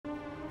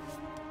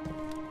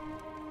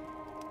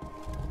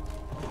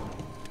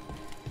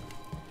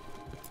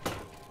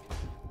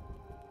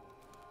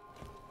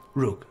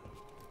Rook,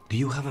 do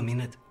you have a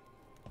minute?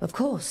 Of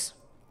course.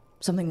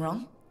 Something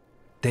wrong?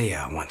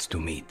 Thea wants to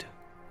meet.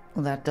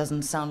 Well, that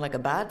doesn't sound like a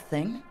bad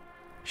thing.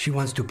 She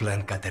wants to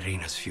plan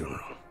Katerina's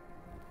funeral.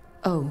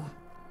 Oh,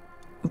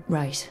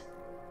 right.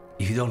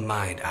 If you don't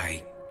mind,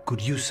 I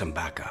could use some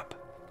backup.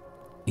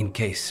 In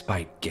case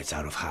Spike gets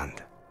out of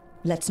hand.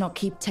 Let's not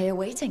keep Taya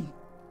waiting.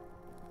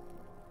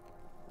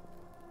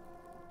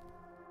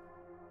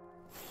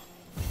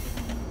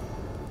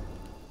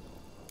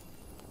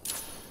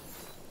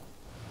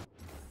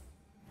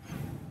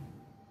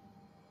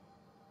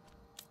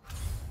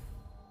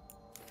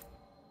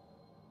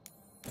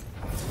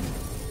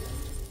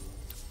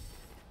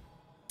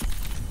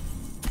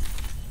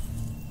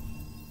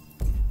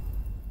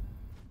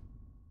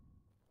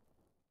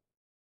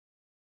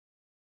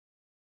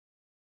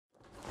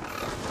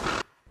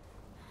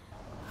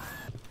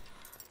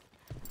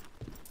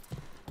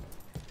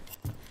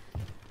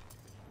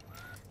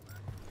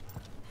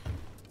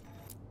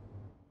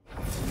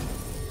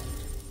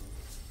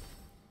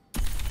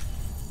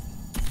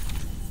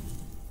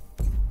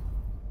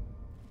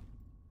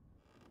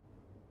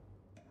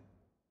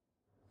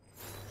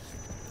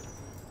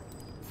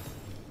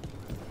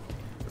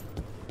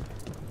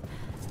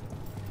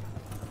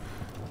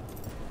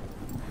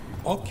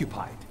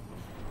 Occupied.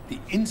 The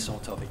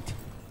insult of it.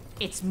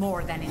 It's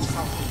more than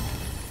insulting.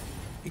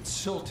 It's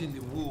salt in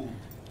the wound.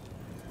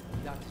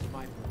 That is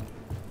my problem.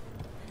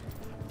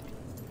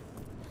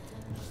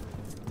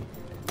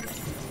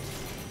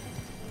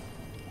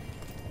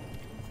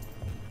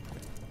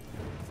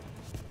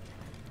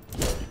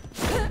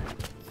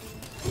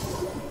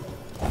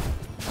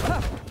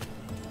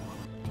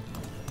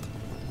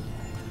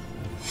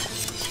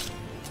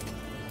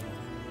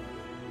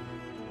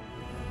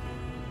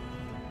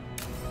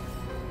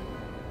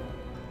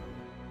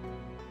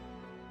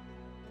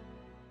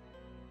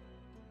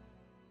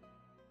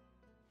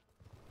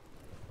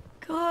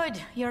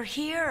 Good, you're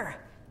here.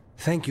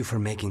 Thank you for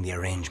making the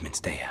arrangements,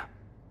 Thea.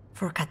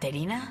 For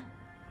Katerina?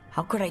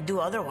 How could I do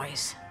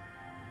otherwise?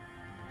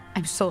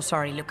 I'm so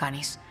sorry,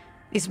 Lucanis.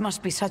 This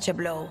must be such a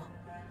blow.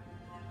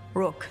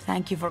 Rook,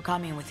 thank you for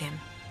coming with him.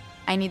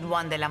 I need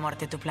Juan de la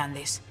Muerte to plan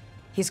this.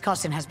 His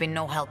cousin has been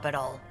no help at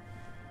all.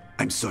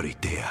 I'm sorry,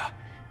 Thea.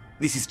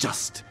 This is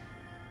just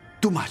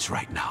too much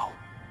right now.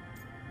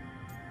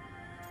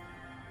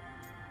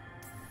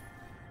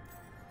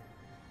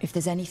 If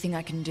there's anything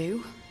I can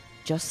do,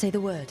 just say the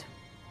word.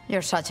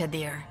 You're such a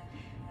dear.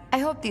 I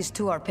hope these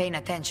two are paying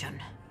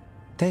attention.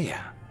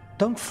 Thea,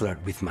 don't flirt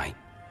with my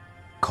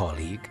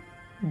colleague.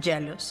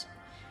 Jealous?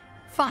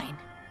 Fine.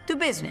 To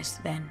business,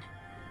 then.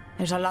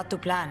 There's a lot to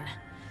plan.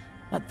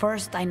 But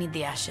first, I need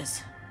the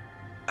ashes.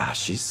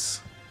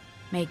 Ashes?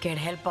 Make it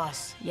help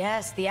us.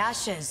 Yes, the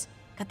ashes.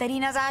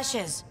 Katerina's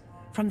ashes.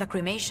 From the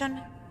cremation?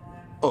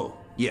 Oh,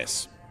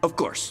 yes. Of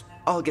course.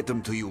 I'll get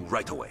them to you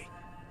right away.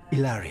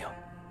 Hilario,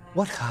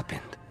 what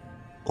happened?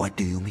 What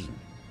do you mean?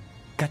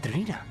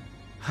 Katerina,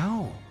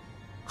 how?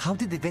 How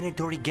did the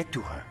Venatori get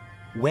to her?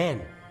 When?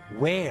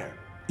 Where?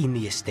 In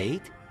the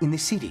estate? In the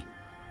city?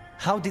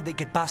 How did they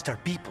get past our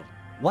people?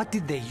 What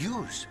did they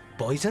use?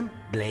 Poison?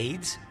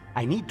 Blades?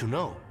 I need to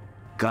know.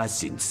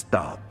 Cousin,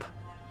 stop.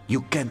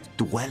 You can't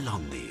dwell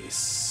on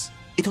this.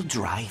 It'll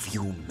drive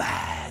you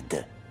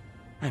mad.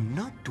 I'm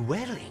not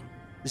dwelling.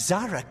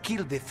 Zara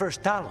killed the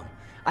first Talon.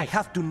 I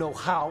have to know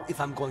how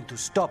if I'm going to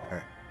stop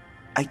her.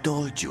 I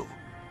told you.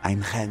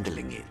 I'm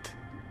handling it.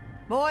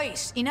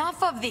 Boys,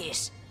 enough of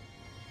this.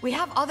 We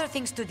have other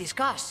things to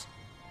discuss.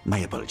 My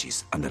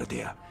apologies,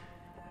 Andrea.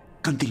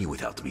 Continue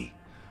without me.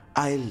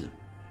 I'll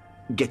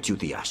get you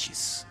the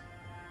ashes.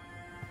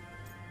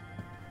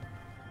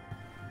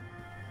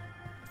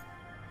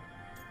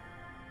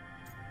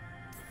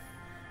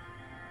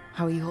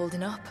 How are you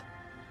holding up?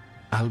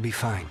 I'll be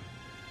fine.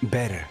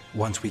 Better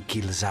once we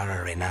kill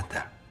Zara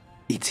Renata.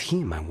 It's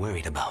him I'm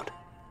worried about.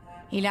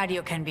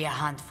 Hilario can be a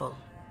handful.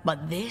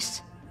 But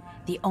this?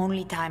 The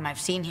only time I've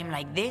seen him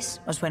like this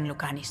was when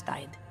Lucanis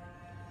died.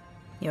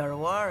 You're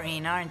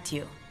worrying, aren't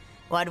you?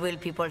 What will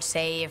people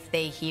say if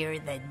they hear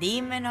the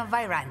demon of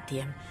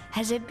Virantium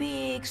has a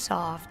big,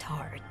 soft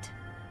heart?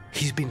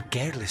 He's been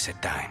careless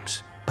at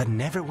times, but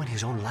never when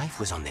his own life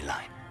was on the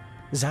line.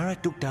 Zara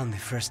took down the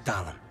first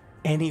Talon.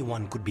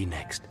 Anyone could be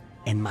next.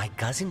 And my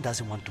cousin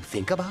doesn't want to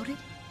think about it?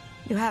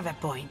 You have a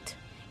point.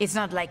 It's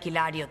not like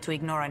Hilario to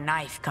ignore a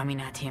knife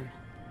coming at him.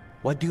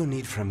 What do you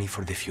need from me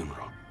for the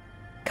funeral?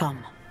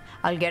 Come.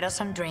 I'll get us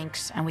some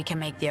drinks and we can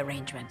make the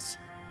arrangements.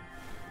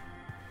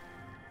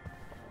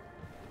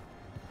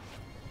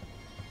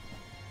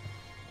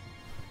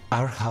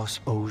 Our house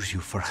owes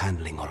you for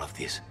handling all of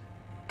this.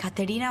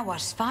 Katerina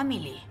was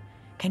family.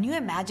 Can you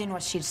imagine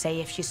what she'd say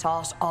if she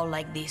saw us all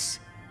like this?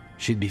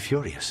 She'd be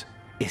furious,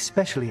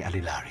 especially at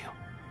Hilario,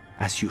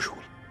 as usual.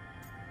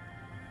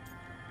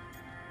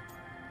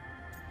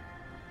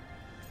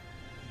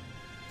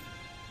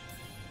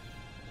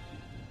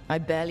 I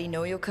barely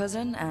know your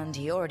cousin, and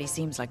he already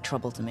seems like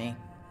trouble to me.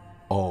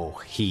 Oh,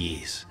 he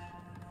is.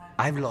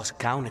 I've lost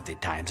count of the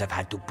times I've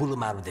had to pull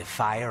him out of the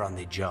fire on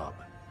the job.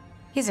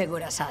 He's a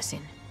good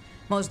assassin.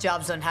 Most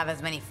jobs don't have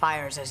as many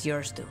fires as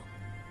yours do.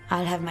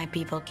 I'll have my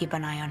people keep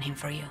an eye on him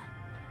for you.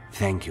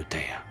 Thank you,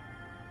 Thea.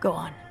 Go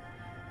on.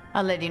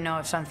 I'll let you know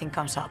if something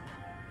comes up.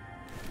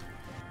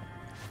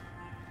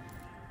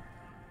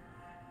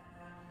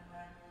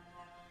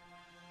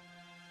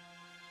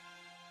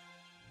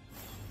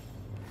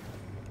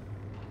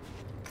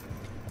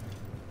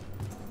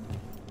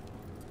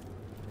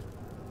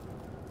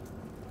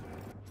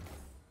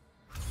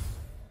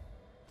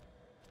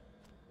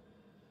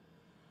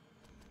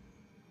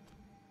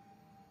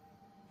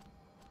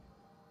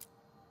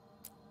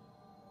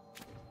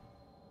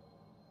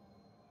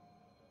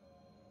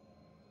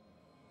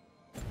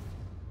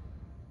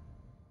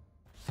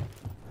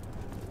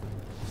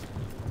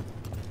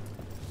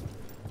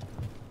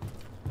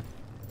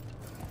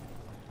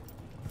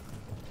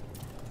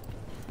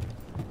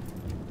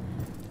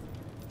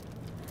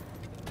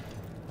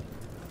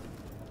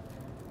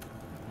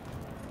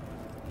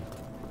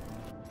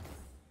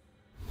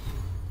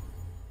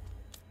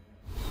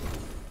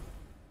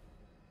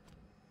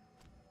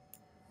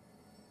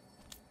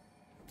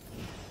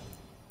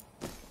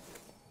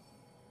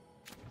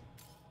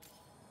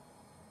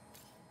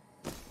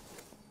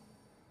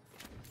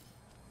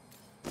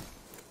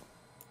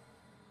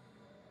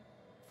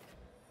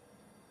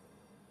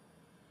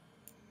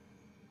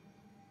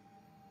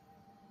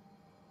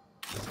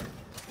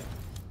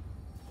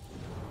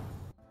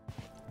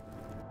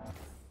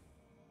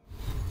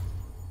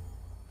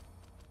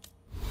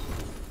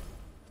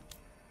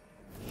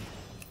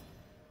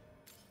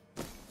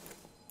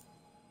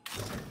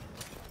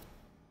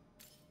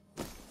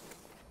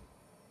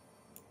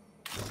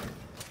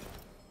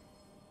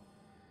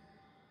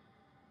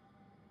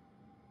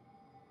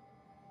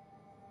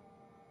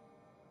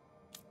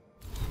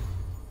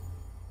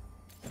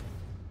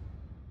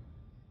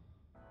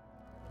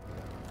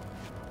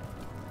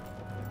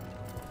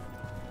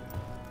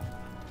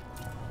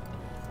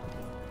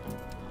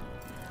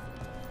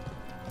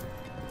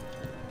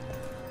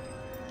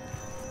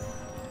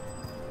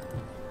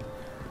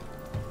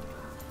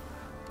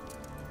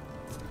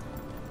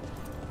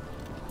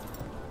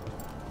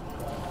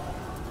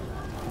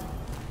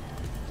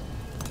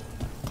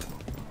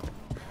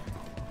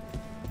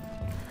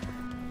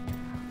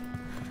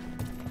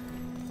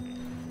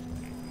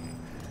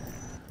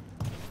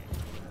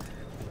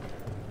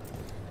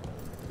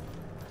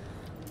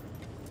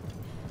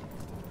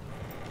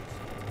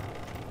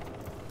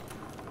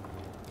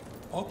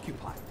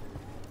 Occupied.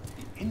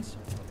 The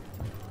insult.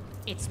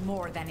 It's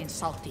more than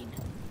insulting.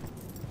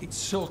 It's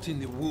salt in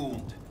the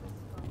wound.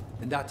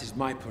 And that is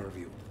my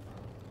purview.